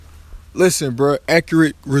Listen, bro,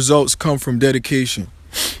 accurate results come from dedication.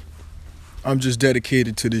 I'm just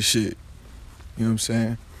dedicated to this shit. You know what I'm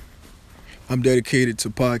saying? I'm dedicated to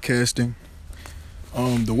podcasting.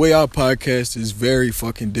 The way I podcast is very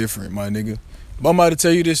fucking different, my nigga. But I'm about to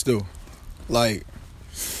tell you this, though. Like,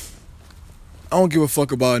 I don't give a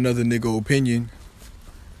fuck about another nigga opinion.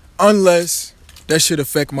 Unless that shit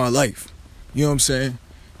affect my life. You know what I'm saying?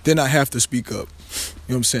 Then I have to speak up.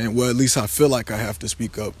 You know what I'm saying? Well, at least I feel like I have to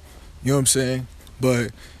speak up. You know what I'm saying?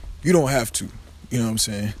 But you don't have to. You know what I'm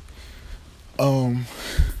saying?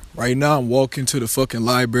 Right now I'm walking to the fucking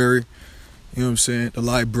library. You know what I'm saying? The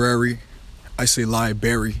library. I say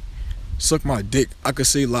library. Suck my dick. I could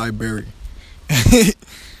say library.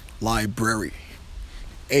 Library.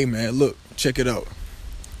 Hey man, look, check it out.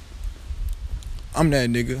 I'm that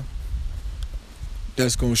nigga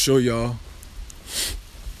that's gonna show y'all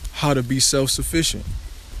how to be self-sufficient,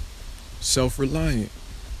 self-reliant.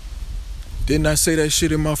 Didn't I say that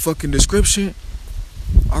shit in my fucking description?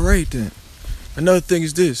 Alright then. Another thing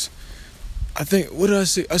is this. I think, what did I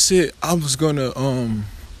say? I said I was gonna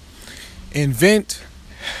invent,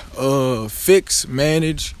 fix,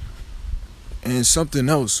 manage, and something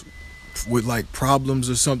else with like problems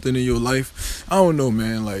or something in your life. I don't know,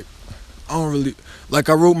 man. Like, I don't really, like,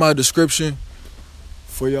 I wrote my description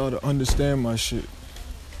for y'all to understand my shit.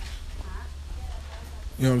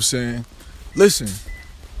 You know what I'm saying? Listen,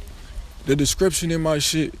 the description in my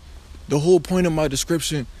shit, the whole point of my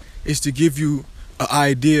description is to give you an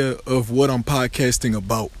idea of what I'm podcasting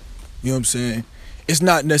about. You know what I'm saying? It's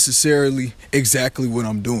not necessarily exactly what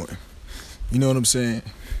I'm doing. You know what I'm saying?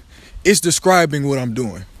 It's describing what I'm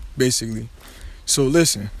doing, basically. So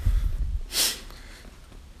listen.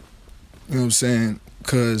 You know what I'm saying?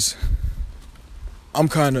 Cause I'm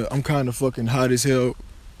kinda fucking hot as hell.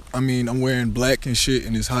 I mean, I'm wearing black and shit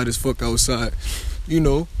and it's hot as fuck outside. You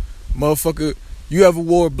know, motherfucker, you ever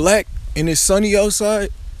wore black and it's sunny outside?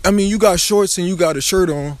 I mean, you got shorts and you got a shirt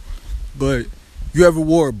on, but you ever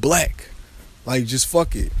wore black? Like, just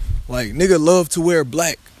fuck it. Like, nigga love to wear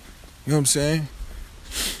black. You know what I'm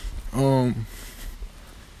saying?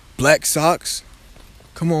 Black socks.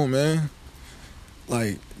 Come on, man.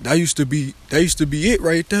 Like, that used to be it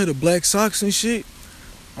right there, the black socks and shit.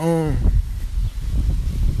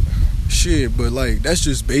 Shit, but like, that's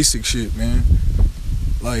just basic shit, man.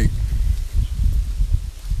 Like,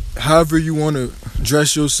 however you want to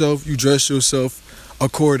dress yourself, you dress yourself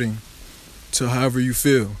according to however you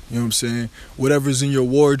feel. You know what I'm saying? Whatever's in your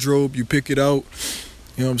wardrobe, you pick it out.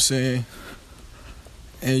 You know what I'm saying?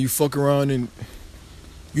 And you fuck around and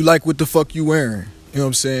you like what the fuck you wearing. You know what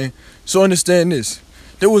I'm saying? So understand this.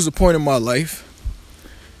 There was a point in my life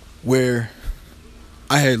where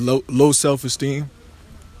I had low self-esteem.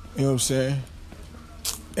 You know what I'm saying?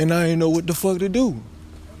 And I didn't know what the fuck to do.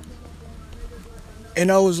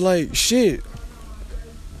 And I was like, shit,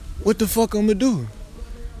 what the fuck I'm gonna do?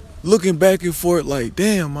 Looking back and forth like,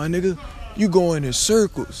 damn, my nigga, you going in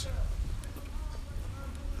circles.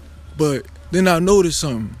 But then I noticed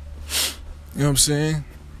something. You know what I'm saying?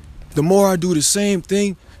 The more I do the same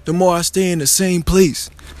thing, the more I stay in the same place.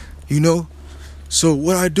 You know? So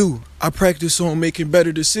what I do, I practice on making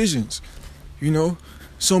better decisions. You know?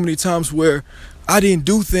 So many times where I didn't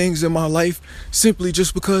do things in my life simply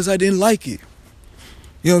just because I didn't like it.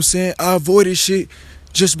 You know what I'm saying? I avoided shit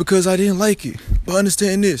just because I didn't like it. But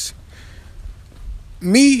understand this.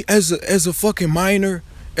 Me as a fucking minor,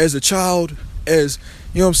 as a child, as,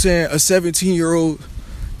 you know what I'm saying, a 17-year-old,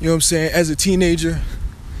 you know what I'm saying, as a teenager,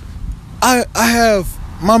 I have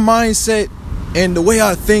my mindset and the way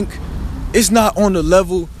I think, it's not on the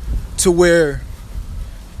level to where,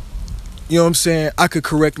 you know what I'm saying, I could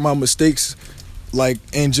correct my mistakes, like,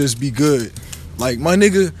 and just be good. Like, my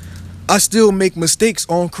nigga, I still make mistakes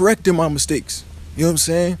on correcting my mistakes. You know what I'm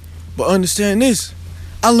saying? But understand this,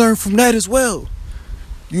 I learned from that as well.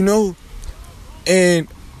 You know? And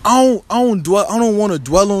I don't want to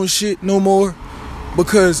dwell on shit no more,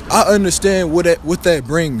 because I understand what that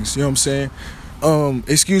brings. You know what I'm saying?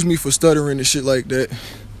 Excuse me for stuttering and shit like that.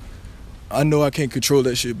 I know I can't control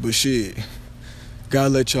that shit, but shit, gotta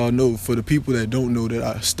let y'all know, for the people that don't know, that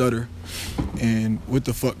I stutter and what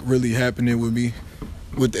the fuck really happening with me,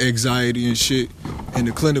 with the anxiety and shit and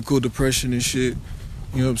the clinical depression and shit.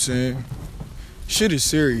 You know what I'm saying? Shit is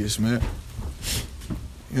serious, man.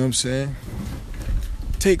 You know what I'm saying?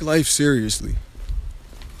 Take life seriously.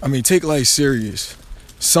 I mean, take life serious.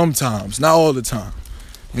 Sometimes, not all the time.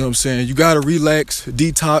 You know what I'm saying? You gotta relax,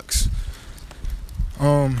 detox.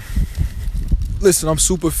 Listen, I'm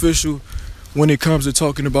superficial when it comes to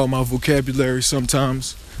talking about my vocabulary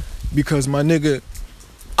sometimes, because my nigga,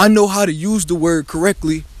 I know how to use the word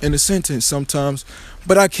correctly in a sentence sometimes,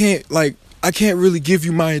 but I can't really give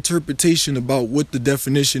you my interpretation about what the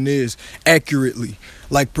definition is accurately,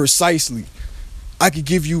 like precisely. I could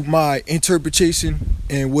give you my interpretation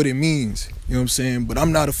and what it means, you know what I'm saying? But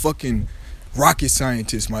I'm not a fucking rocket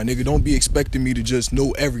scientist, my nigga. Don't be expecting me to just know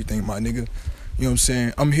everything, my nigga. You know what I'm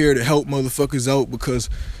saying? I'm here to help motherfuckers out because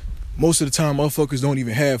most of the time motherfuckers don't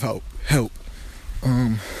even have help.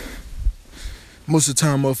 Most of the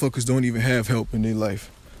time motherfuckers don't even have help in their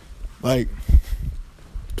life. Like,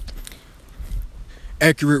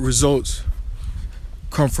 accurate results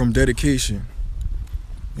come from dedication.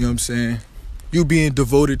 You know what I'm saying? You being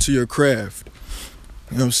devoted to your craft.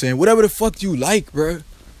 You know what I'm saying? Whatever the fuck you like, bruh.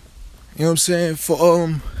 You know what I'm saying?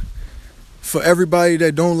 For everybody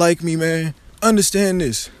that don't like me, man, understand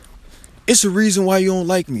this. It's a reason why you don't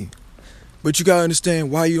like me. But you gotta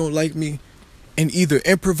understand why you don't like me and either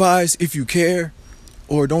improvise if you care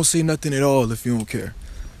or don't say nothing at all if you don't care.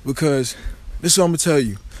 Because this is what I'm gonna tell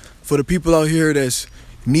you. For the people out here that's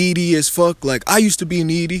needy as fuck, like I used to be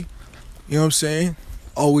needy, you know what I'm saying?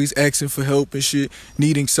 Always asking for help and shit,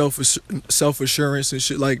 needing self-assurance and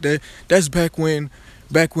shit like that. That's back when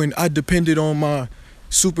I depended on my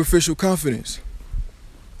superficial confidence.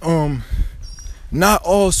 Not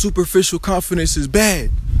all superficial confidence is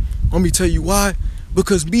bad. Let me tell you why.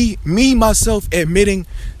 Because me myself admitting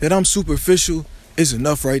that I'm superficial is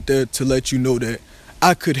enough right there to let you know that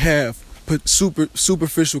I could have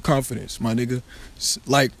superficial confidence, my nigga.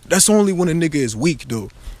 Like, that's only when a nigga is weak, though.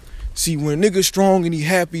 See, when a nigga's strong and he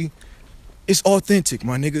happy, it's authentic,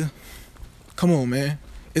 my nigga. Come on, man.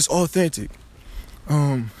 It's authentic.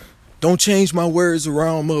 Don't change my words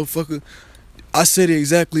around, motherfucker. I said it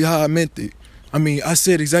exactly how I meant it. I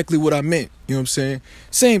said exactly what I meant. You know what I'm saying?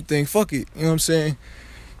 Same thing. Fuck it. You know what I'm saying?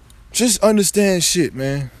 Just understand shit,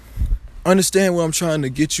 man. Understand what I'm trying to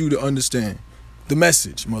get you to understand. The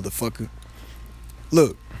message, motherfucker.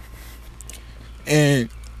 Look. And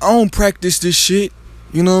I don't practice this shit.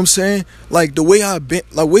 You know what I'm saying? Like the way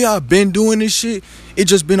I've been doing this shit, it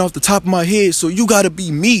just been off the top of my head. So you gotta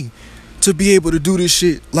be me to be able to do this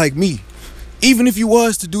shit like me. Even if you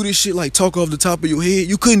was to do this shit like talk off the top of your head,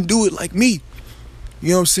 you couldn't do it like me. You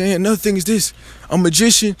know what I'm saying? Another thing is this. A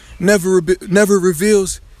magician never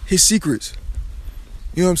reveals his secrets.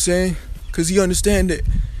 You know what I'm saying? Because he understands that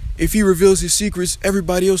if he reveals his secrets,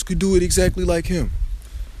 everybody else could do it exactly like him.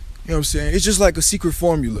 You know what I'm saying? It's just like a secret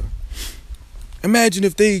formula. Imagine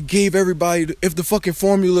if they gave everybody, if the fucking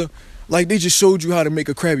formula, like they just showed you how to make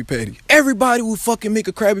a Krabby Patty. Everybody would fucking make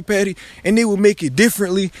a Krabby Patty and they would make it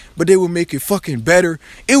differently, but they would make it fucking better.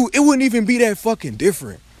 It wouldn't even be that fucking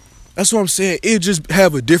different. That's what I'm saying. It'd just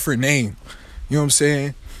have a different name. You know what I'm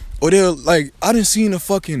saying? Or they'll, like, I done seen a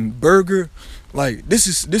fucking burger. Like, this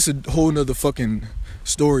is a whole nother fucking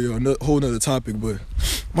story or a whole nother topic, but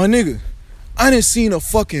my nigga, I done seen a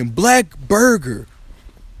fucking black burger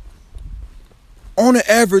on an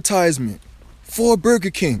advertisement for Burger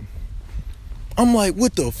King. I'm like,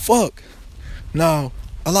 what the fuck? Now,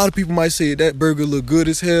 a lot of people might say that burger look good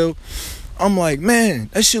as hell. I'm like, man,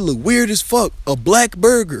 that shit look weird as fuck. A black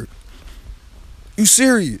burger. You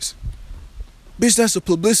serious? Bitch, that's a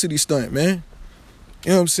publicity stunt, man.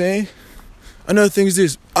 You know what I'm saying? Another thing is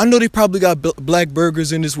this. I know they probably got black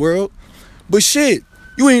burgers in this world, but shit,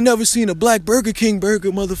 you ain't never seen a black Burger King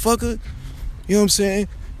burger, motherfucker. You know what I'm saying?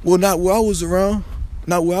 Well, not where I was around.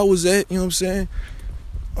 Not where I was at, you know what I'm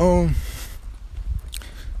saying?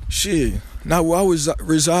 Shit. Not where I was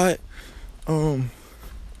reside. A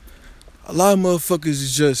lot of motherfuckers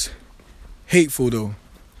is just hateful, though.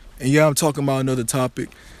 And yeah, I'm talking about another topic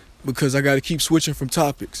because I got to keep switching from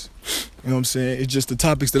topics. You know what I'm saying? It's just the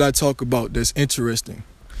topics that I talk about that's interesting.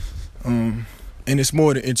 And it's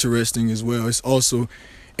more than interesting as well. It's also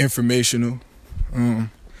informational.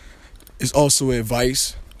 It's also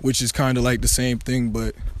advice, which is kind of like the same thing,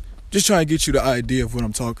 but just trying to get you the idea of what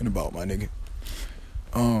I'm talking about, my nigga.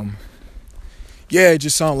 Yeah, it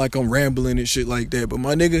just sounds like I'm rambling and shit like that, but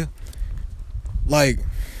my nigga, like,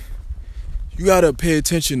 you gotta pay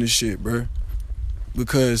attention to shit, bro.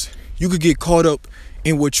 Because you could get caught up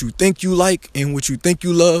in what you think you like and what you think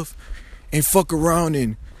you love and fuck around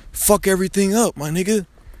and fuck everything up, my nigga.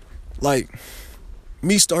 Like,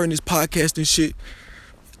 me starting this podcast and shit,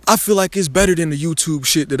 I feel like it's better than the YouTube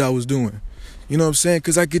shit that I was doing. You know what I'm saying?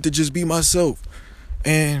 Because I get to just be myself.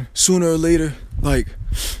 And sooner or later, like,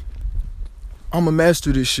 I'm a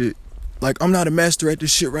master this shit. Like, I'm not a master at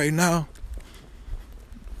this shit right now,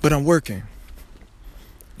 but I'm working.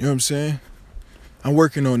 You know what I'm saying? I'm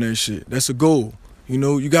working on that shit. That's a goal. You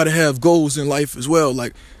know, you gotta have goals in life as well.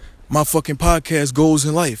 Like, my fucking podcast, Goals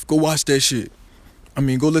in Life. Go watch that shit. I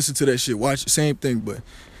mean, go listen to that shit. Watch the same thing, but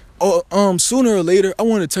sooner or later, I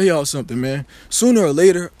want to tell y'all something, man. Sooner or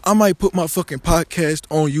later, I might put my fucking podcast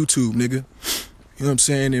on YouTube, nigga. You know what I'm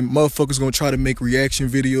saying? And motherfuckers gonna try to make reaction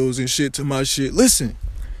videos and shit to my shit. Listen,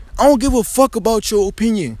 I don't give a fuck about your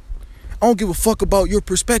opinion. I don't give a fuck about your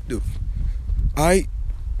perspective. Alright?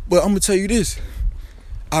 But I'm gonna tell you this.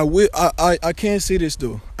 I can't say this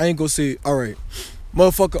though. I ain't gonna say, alright.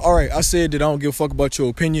 Motherfucker, alright, I said that I don't give a fuck about your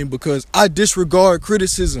opinion because I disregard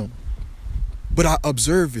criticism. But I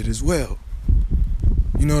observe it as well.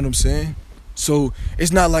 You know what I'm saying? So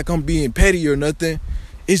it's not like I'm being petty or nothing.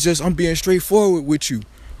 It's just I'm being straightforward with you,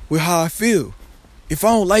 with how I feel. If I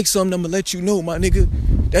don't like something, I'm gonna let you know, my nigga.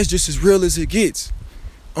 That's just as real as it gets.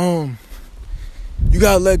 You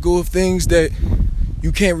gotta let go of things that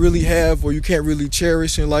you can't really have or you can't really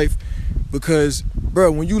cherish in life. Because, bro,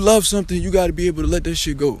 when you love something, you gotta be able to let that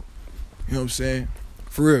shit go. You know what I'm saying?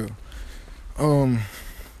 For real.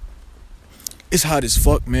 It's hot as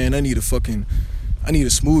fuck, man. I need a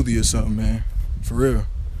smoothie or something, man. For real.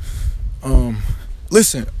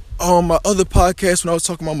 Listen, on my other podcast when I was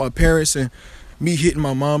talking about my parents and me hitting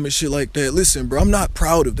my mom and shit like that, listen, bro, I'm not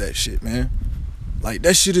proud of that shit, man. Like,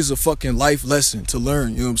 that shit is a fucking life lesson to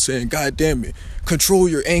learn, you know what I'm saying? God damn it. Control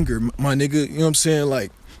your anger, my nigga, you know what I'm saying?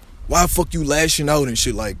 Like, why the fuck you lashing out and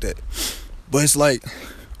shit like that? But it's like,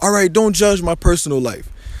 alright, don't judge my personal life.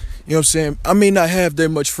 You know what I'm saying? I may not have that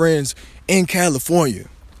much friends in California.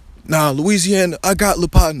 Nah, Louisiana, I got little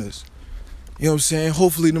partners. You know what I'm saying?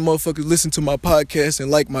 Hopefully the motherfuckers listen to my podcast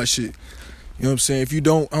and like my shit. You know what I'm saying? If you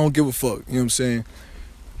don't, I don't give a fuck. You know what I'm saying?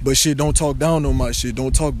 But shit, don't talk down on my shit.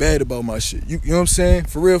 Don't talk bad about my shit. You know what I'm saying?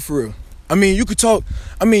 For real, for real. I mean, you could talk.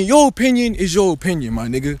 I mean, your opinion is your opinion, my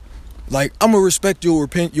nigga. Like, I'm gonna respect your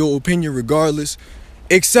opinion regardless.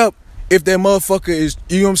 Except if that motherfucker is,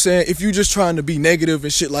 you know what I'm saying? If you just trying to be negative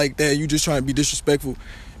and shit like that, you just trying to be disrespectful,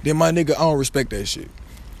 then my nigga, I don't respect that shit.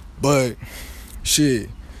 But, shit,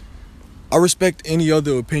 I respect any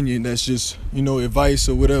other opinion that's just, you know, advice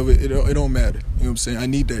or whatever. It don't matter. You know what I'm saying? I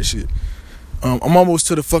need that shit. I'm almost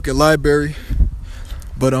to the fucking library,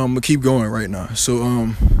 but I'm gonna keep going right now.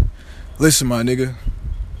 So, listen, my nigga.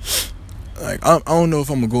 Like, I don't know if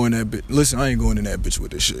I'm gonna go in that bitch. Listen, I ain't going in that bitch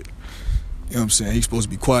with this shit. You know what I'm saying? He's supposed to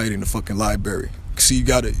be quiet in the fucking library. See, you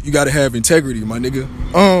gotta have integrity, my nigga.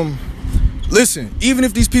 Listen, even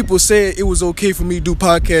if these people said it was okay for me to do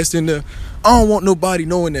podcasts in there, I don't want nobody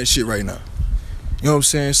knowing that shit right now. You know what I'm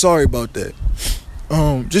saying? Sorry about that.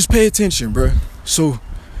 Just pay attention, bruh. So,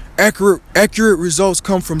 accurate results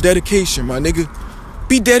come from dedication, my nigga.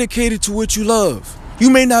 Be dedicated to what you love. You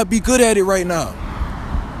may not be good at it right now.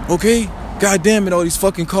 Okay? God damn it, all these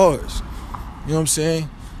fucking cars. You know what I'm saying?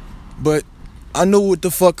 But I know what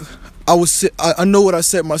the fuck I know what I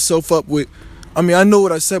set myself up with. I mean, I know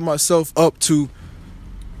what I set myself up to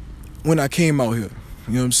when I came out here.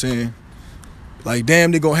 You know what I'm saying? Like,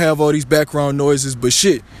 damn, they gonna have all these background noises, but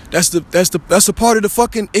shit, that's a part of the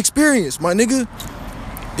fucking experience, my nigga.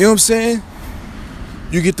 You know what I'm saying?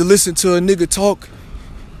 You get to listen to a nigga talk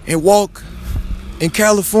and walk in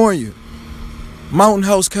California. Mountain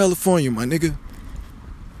House, California, my nigga.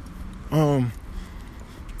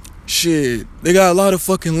 Shit, they got a lot of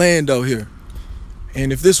fucking land out here.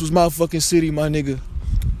 And if this was my fucking city, my nigga,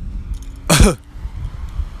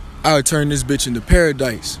 I would turn this bitch into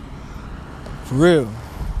paradise. For real.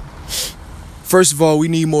 First of all, we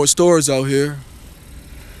need more stores out here.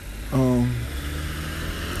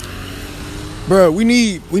 Bro, we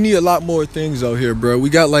need a lot more things out here, bro. We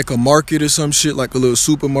got like a market or some shit, like a little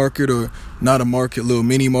supermarket, or not a market, little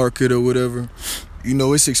mini market or whatever. You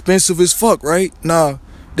know, it's expensive as fuck, right? Nah,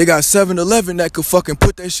 they got 7-Eleven that could fucking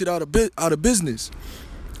put that shit out of business.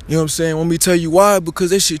 You know what I'm saying? Let me tell you why.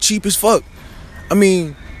 Because that shit cheap as fuck. I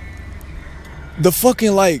mean, the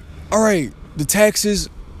fucking, like, alright, the taxes,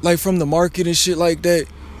 like, from the market and shit like that,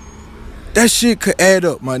 that shit could add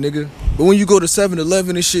up, my nigga. But when you go to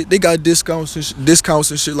 7-Eleven and shit, they got discounts and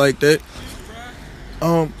shit like that.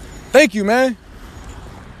 Thank you, man.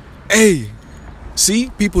 Hey, see?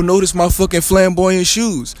 People notice my fucking flamboyant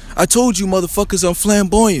shoes. I told you motherfuckers I'm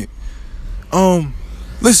flamboyant.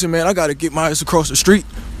 Listen, man, I gotta get my ass across the street.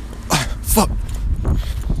 Fuck.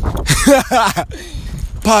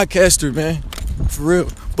 Podcaster, man. For real.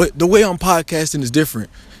 But the way I'm podcasting is different.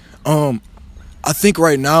 I think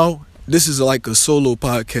right now, this is like a solo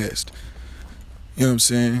podcast. You know what I'm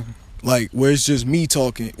saying? Like, where it's just me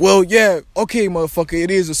talking. Well, yeah, okay, motherfucker,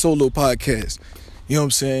 it is a solo podcast. You know what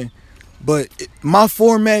I'm saying? But my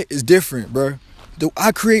format is different, bro.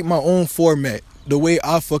 I create my own format, the way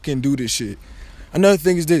I fucking do this shit. Another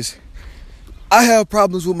thing is this. I have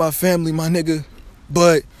problems with my family, my nigga,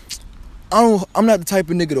 but I'm not the type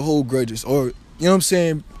of nigga to hold grudges, or you know what I'm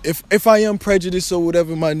saying. If I am prejudiced or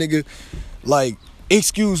whatever, my nigga, like,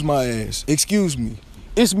 excuse my ass, excuse me.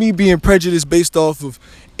 It's me being prejudiced based off of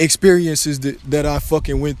experiences that I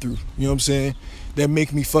fucking went through. You know what I'm saying? That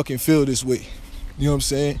make me fucking feel this way. You know what I'm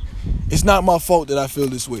saying? It's not my fault that I feel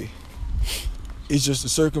this way. It's just the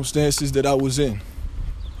circumstances that I was in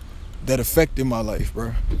that affected my life,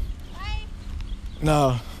 bro.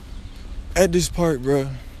 Now, at this park, bro,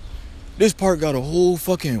 this park got a whole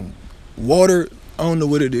fucking water, I don't know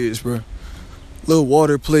what it is, bro. Little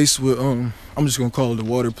water place with, I'm just gonna call it a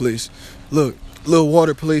water place. Look, little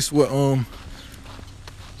water place with,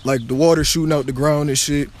 like the water shooting out the ground and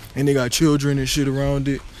shit, and they got children and shit around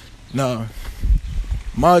it. Nah,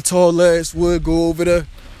 my tall ass would go over there,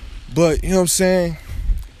 but you know what I'm saying?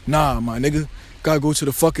 Nah, my nigga, gotta go to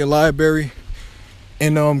the fucking library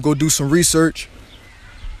and go do some research.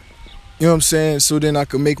 You know what I'm saying? So then I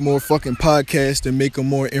could make more fucking podcasts and make them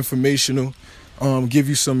more informational, give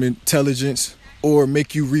you some intelligence, or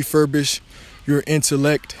make you refurbish your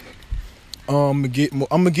intellect. I'm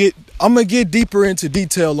gonna get deeper into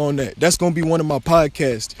detail on that. That's gonna be one of my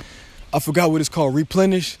podcasts. I forgot what it's called.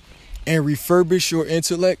 Replenish and refurbish your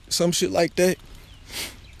intellect, some shit like that.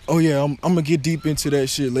 Oh yeah, I'm gonna get deep into that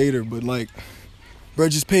shit later. But like, bro,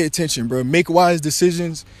 just pay attention, bro. Make wise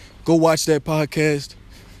decisions. Go watch that podcast.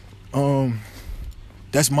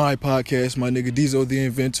 That's my podcast, my nigga. Diesel the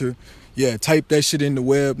Inventor. Yeah, type that shit in the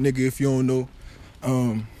web, nigga, if you don't know.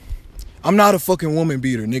 I'm not a fucking woman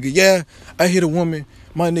beater, nigga. Yeah, I hit a woman,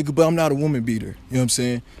 my nigga, but I'm not a woman beater. You know what I'm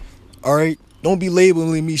saying? Alright? Don't be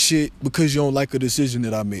labeling me shit because you don't like a decision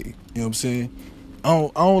that I made. You know what I'm saying? I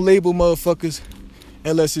don't label motherfuckers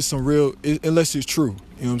unless it's unless it's true.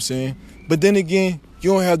 You know what I'm saying? But then again,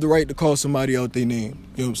 you don't have the right to call somebody out their name.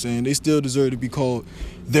 You know what I'm saying? They still deserve to be called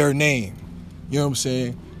their name. You know what I'm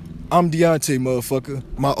saying? I'm Deontay, motherfucker.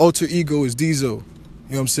 My alter ego is Diesel.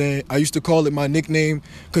 You know what I'm saying? I used to call it my nickname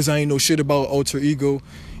because I ain't know shit about alter ego,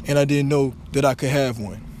 and I didn't know that I could have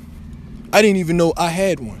one. I didn't even know I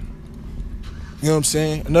had one. You know what I'm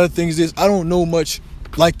saying? Another thing is this, I don't know much.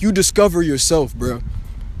 Like, you discover yourself, bro.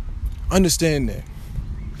 Understand that.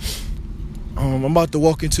 I'm about to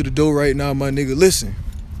walk into the door right now, my nigga. Listen,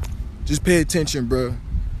 just pay attention, bro.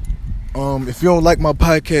 If you don't like my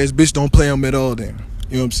podcast, bitch, don't play them at all then.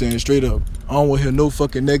 You know what I'm saying? Straight up. I don't want to hear no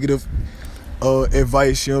fucking negative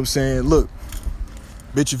advice, you know what I'm saying? Look,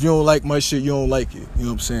 bitch, if you don't like my shit, you don't like it. You know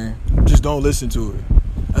what I'm saying? Just don't listen to it.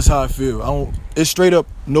 That's how I feel. It's straight up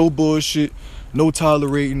no bullshit, no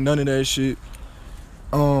tolerating, none of that shit.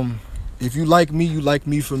 If you like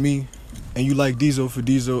me for me, and you like Diesel for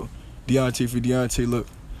Diesel, Deontay for Deontay, look,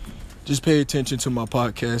 just pay attention to my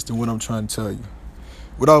podcast and what I'm trying to tell you.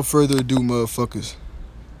 Without further ado, motherfuckers,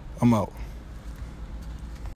 I'm out.